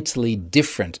fundamentally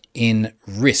different in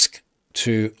risk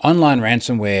to online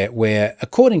ransomware, where,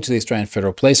 according to the Australian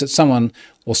Federal Police, it's someone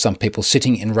or some people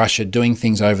sitting in Russia doing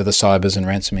things over the cybers and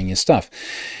ransoming your stuff.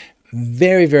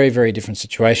 Very, very, very different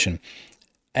situation.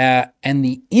 And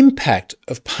the impact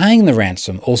of paying the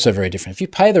ransom, also very different. If you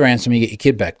pay the ransom, you get your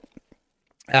kid back.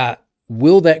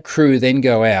 Will that crew then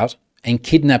go out and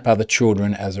kidnap other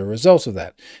children as a result of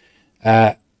that?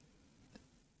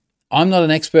 I'm not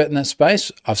an expert in that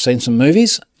space. I've seen some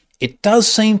movies. It does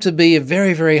seem to be a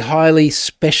very, very highly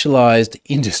specialized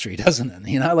industry, doesn't it?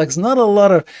 It's not a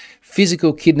lot of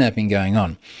physical kidnapping going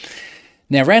on.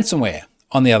 Now, ransomware,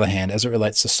 on the other hand, as it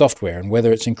relates to software, and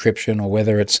whether it's encryption or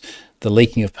whether it's the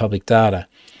leaking of public data,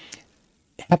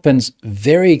 happens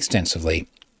very extensively.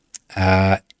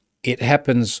 It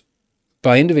happens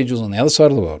by individuals on the other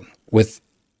side of the world with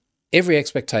every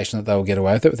expectation that they will get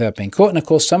away with it without being caught. And of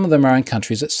course, some of them are in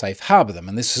countries that safe harbor them.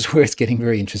 And this is where it's getting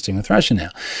very interesting with Russia now.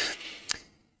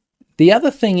 The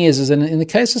other thing is in the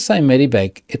case of, say,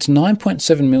 Medibank, it's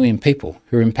 9.7 million people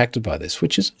who are impacted by this,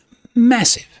 which is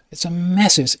massive. It's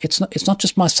not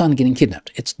just my son getting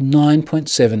kidnapped. It's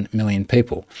 9.7 million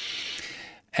people.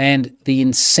 And the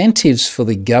incentives for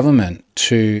the government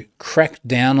to crack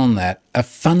down on that are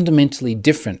fundamentally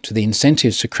different to the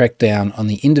incentives to crack down on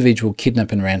the individual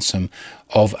kidnap and ransom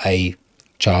of a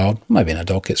child. Maybe an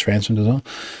adult gets ransomed as well.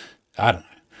 I don't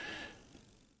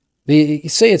know. You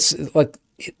see, it's like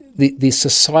the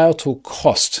societal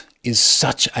cost is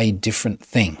such a different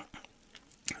thing.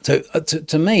 So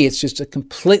to me, it's just a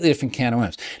completely different can of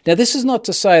worms. Now, this is not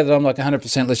to say that I'm like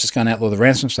 100%, let's just go and outlaw the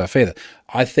ransom stuff either.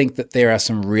 I think that there are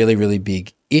some really, really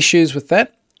big issues with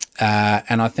that.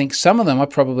 And I think some of them I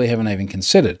probably haven't even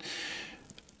considered.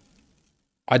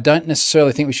 I don't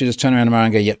necessarily think we should just turn around tomorrow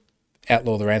and go, yep,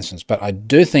 outlaw the ransoms. But I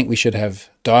do think we should have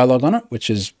dialogue on it,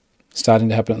 which is starting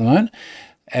to happen at the moment.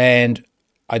 And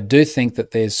I do think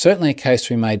that there's certainly a case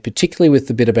to be made, particularly with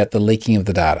the bit about the leaking of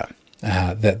the data.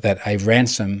 That a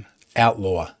ransom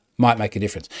outlaw might make a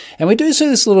difference. And we do see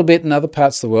this a little bit in other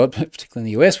parts of the world, particularly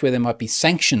in the US, where there might be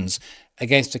sanctions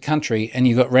against a country and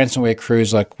you've got ransomware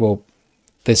crews like, well,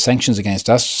 there's sanctions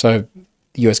against us, so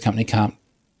the US company can't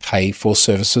pay for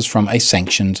services from a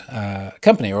sanctioned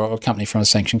company or a company from a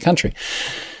sanctioned country.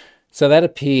 So that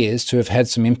appears to have had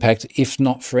some impact, if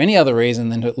not for any other reason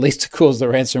than at least to cause the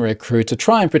ransomware crew to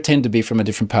try and pretend to be from a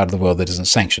different part of the world that isn't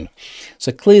sanctioned.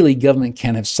 So clearly government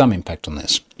can have some impact on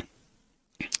this.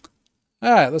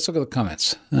 All right, let's look at the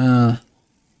comments.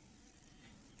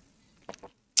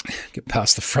 Get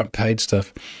past the front page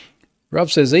stuff. Rob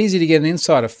says, easy to get an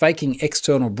insider faking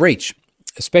external breach,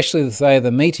 especially if they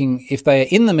are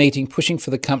in the meeting pushing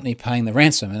for the company paying the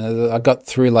ransom. And I got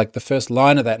through like the first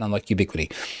line of that and I'm like,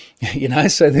 Ubiquiti.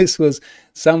 So this was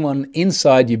someone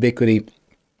inside Ubiquiti.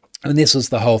 And this was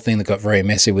the whole thing that got very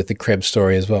messy with the Krebs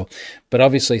story as well. But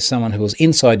obviously someone who was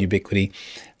inside Ubiquiti,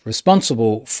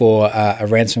 responsible for a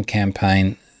ransom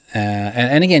campaign.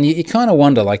 And again, you kind of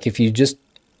wonder, like, if you just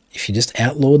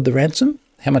outlawed the ransom,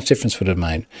 how much difference would it have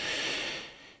made?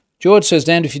 George says,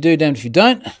 damned if you do, damned if you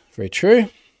don't. Very true.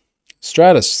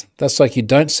 Stratus, that's like you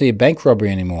don't see a bank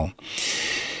robbery anymore.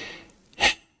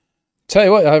 Tell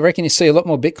you what, I reckon you see a lot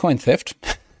more Bitcoin theft.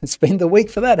 It's been the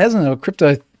week for that, hasn't it? Or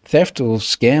crypto theft or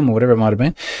scam or whatever it might have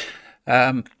been.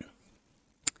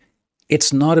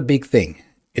 It's not a big thing.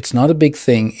 It's not a big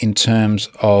thing in terms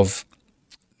of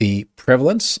the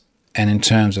prevalence and in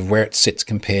terms of where it sits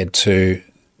compared to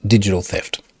digital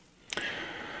theft.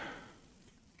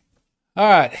 All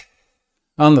right.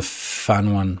 On the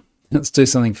fun one, let's do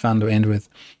something fun to end with.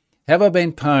 Have I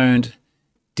been pwned?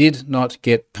 Did not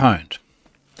get pwned.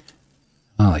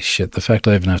 Holy shit, the fact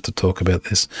I even have to talk about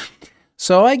this.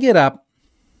 So I get up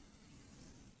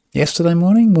yesterday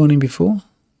morning before.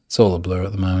 It's all a blur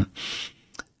at the moment.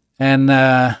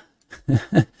 And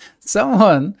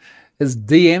someone has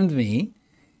DM'd me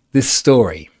this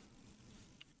story.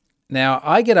 Now,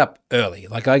 I get up early.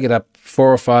 Like I get up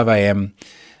 4 or 5 a.m.,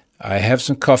 I have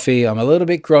some coffee. I'm a little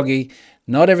bit groggy.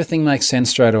 Not everything makes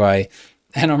sense straight away.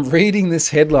 And I'm reading this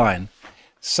headline.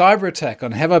 Cyber attack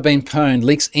on Have I Been Pwned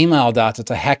leaks email data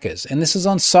to hackers. And this is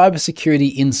on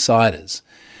Cybersecurity Insiders.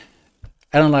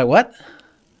 And I'm like, what?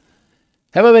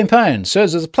 Have I Been Pwned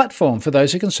serves as a platform for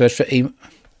those who can search for email.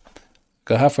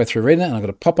 Go halfway through reading it and I've got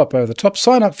a pop up over the top.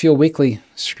 Sign up for your weekly.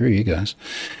 Screw you guys.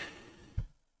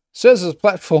 Serves as a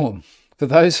platform for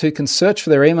those who can search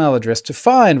for their email address to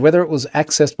find whether it was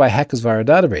accessed by hackers via a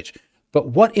data breach. But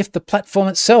what if the platform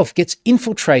itself gets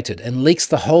infiltrated and leaks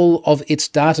the whole of its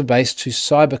database to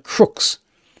cyber crooks?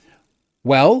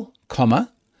 Well,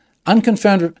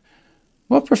 unconfirmed.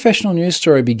 What professional news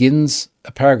story begins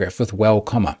a paragraph with well,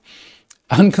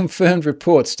 unconfirmed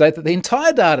reports state that the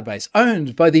entire database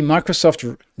owned by the Microsoft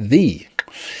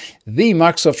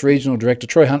regional director,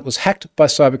 Troy Hunt, was hacked by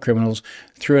cyber criminals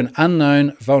through an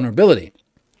unknown vulnerability.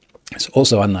 It's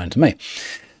also unknown to me.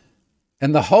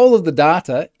 And the whole of the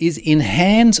data is in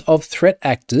hands of threat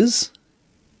actors.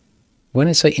 When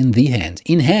I say in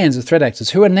hands of threat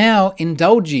actors who are now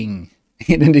indulging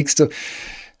in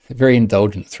very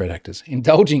indulgent threat actors,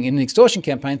 indulging in an extortion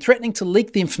campaign, threatening to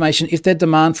leak the information if their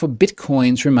demand for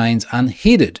bitcoins remains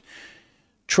unheeded.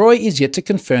 Troy is yet to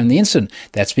confirm the incident.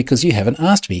 That's because you haven't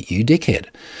asked me, you dickhead.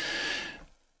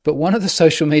 But one of the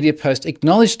social media posts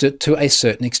acknowledged it to a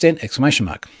certain extent, !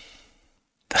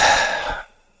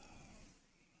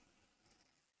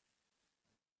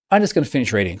 I'm just going to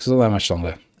finish reading because it's not that much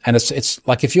longer. And it's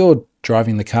like if you're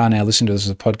driving the car now, listening to this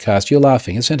as a podcast, you're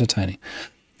laughing. It's entertaining.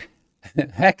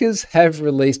 Hackers have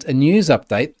released a news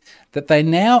update that they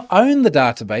now own the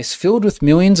database filled with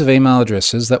millions of email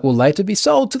addresses that will later be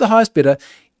sold to the highest bidder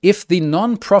if the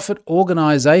non-profit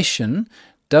organisation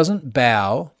doesn't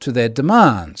bow to their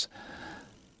demands.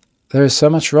 There is so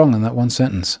much wrong in that one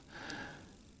sentence.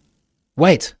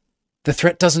 Wait, the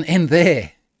threat doesn't end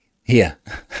there. Here.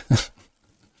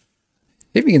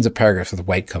 It begins a paragraph with a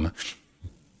wait comma.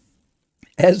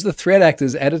 As the threat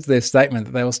actors added to their statement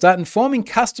that they will start informing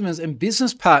customers and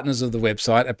business partners of the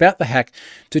website about the hack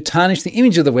to tarnish the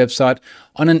image of the website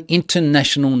on an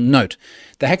international note.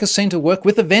 The hackers seem to work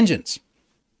with a vengeance,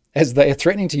 as they are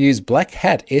threatening to use black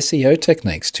hat SEO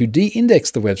techniques to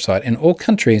de-index the website in all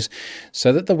countries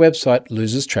so that the website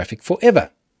loses traffic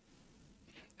forever.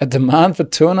 A demand for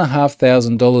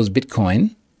 $2,500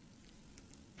 Bitcoin,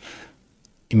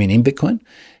 you mean in Bitcoin,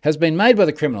 has been made by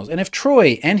the criminals. And if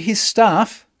Troy and his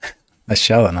staff, they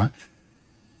shall I know,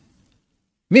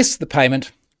 miss the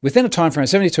payment within a time frame of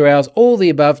 72 hours, all the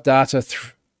above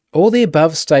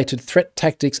stated threat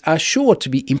tactics are sure to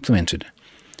be implemented.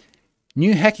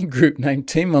 New hacking group named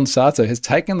Team Monsanto has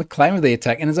taken the claim of the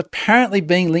attack and is apparently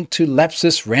being linked to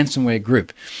Lapsus ransomware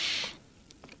group.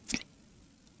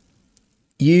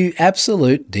 You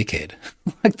absolute dickhead.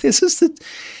 Like this is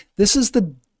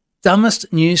the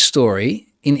dumbest news story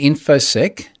in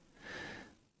InfoSec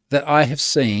that I have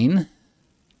seen.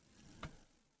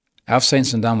 I've seen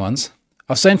some dumb ones.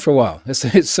 I've seen for a while.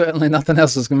 It's certainly nothing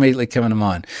else that's immediately coming to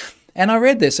mind. And I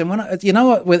read this, and you know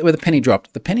what? Where the penny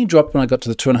dropped? The penny dropped when I got to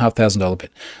the $2,500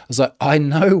 bit. I was like, I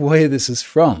know where this is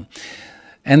from,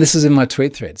 and this is in my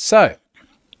tweet thread. So,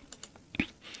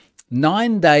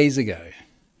 9 days ago,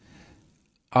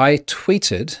 I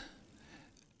tweeted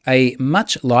a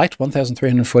much liked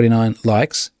 1,349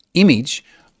 likes image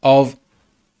of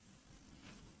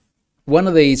one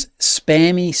of these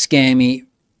scammy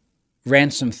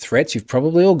ransom threats you've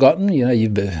probably all gotten. You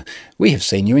know, we have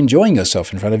seen you enjoying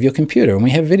yourself in front of your computer, and we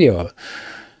have video of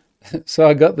it. So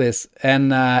I got this,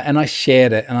 and I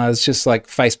shared it, and I was just like,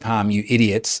 facepalm, you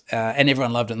idiots, and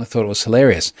everyone loved it and they thought it was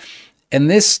hilarious. And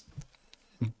this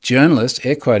journalist,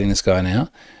 air quoting this guy now,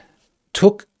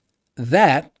 took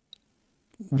that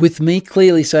with me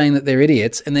clearly saying that they're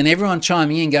idiots, and then everyone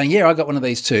chiming in going, yeah, I got one of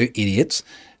these too, idiots,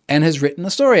 and has written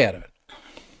a story out of it.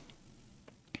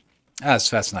 It's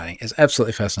fascinating. It's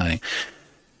absolutely fascinating.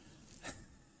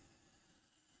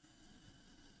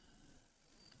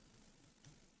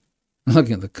 I'm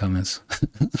looking at the comments.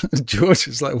 George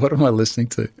is like, what am I listening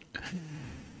to?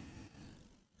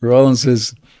 Roland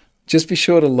says, just be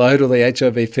sure to load all the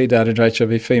HIVP data into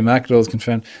HIVP, market all is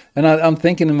confirmed. And I'm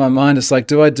thinking in my mind, it's like,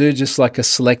 do I do just like a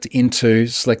select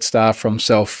star from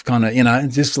self kind of,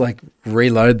 just like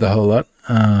reload the whole lot?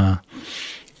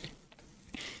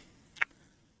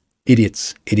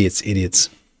 Idiots.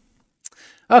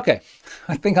 Okay,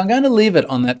 I think I'm going to leave it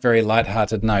on that very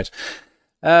light-hearted note.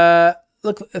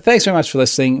 Look, thanks very much for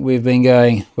listening. We've been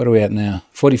going, what are we at now?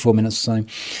 44 minutes or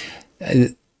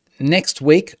something. Next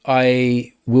week,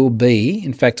 I will be,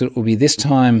 in fact, it will be this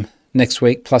time next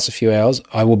week plus a few hours,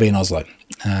 I will be in Oslo.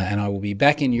 And I will be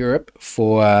back in Europe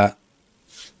for a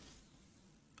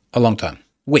long time.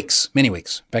 Many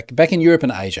weeks. Back in Europe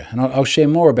and Asia. And I'll share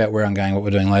more about where I'm going, what we're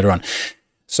doing later on.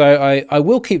 So I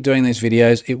will keep doing these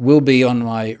videos. It will be on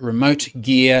my remote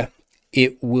gear.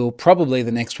 It will probably,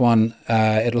 the next one,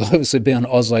 it'll obviously be on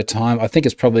Oslo time. I think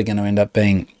it's probably going to end up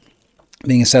being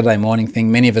a Saturday morning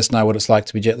thing. Many of us know what it's like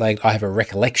to be jet lagged. I have a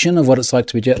recollection of what it's like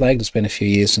to be jet lagged. It's been a few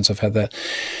years since I've had that.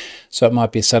 So it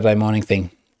might be a Saturday morning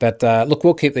thing. But look,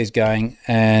 we'll keep these going,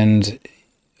 and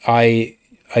I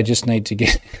just need to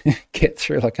get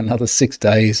through like another 6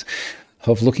 days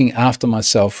of looking after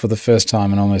myself for the first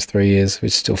time in almost 3 years,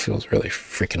 which still feels really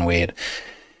freaking weird.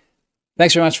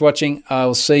 Thanks very much for watching. I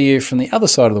will see you from the other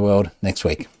side of the world next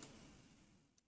week.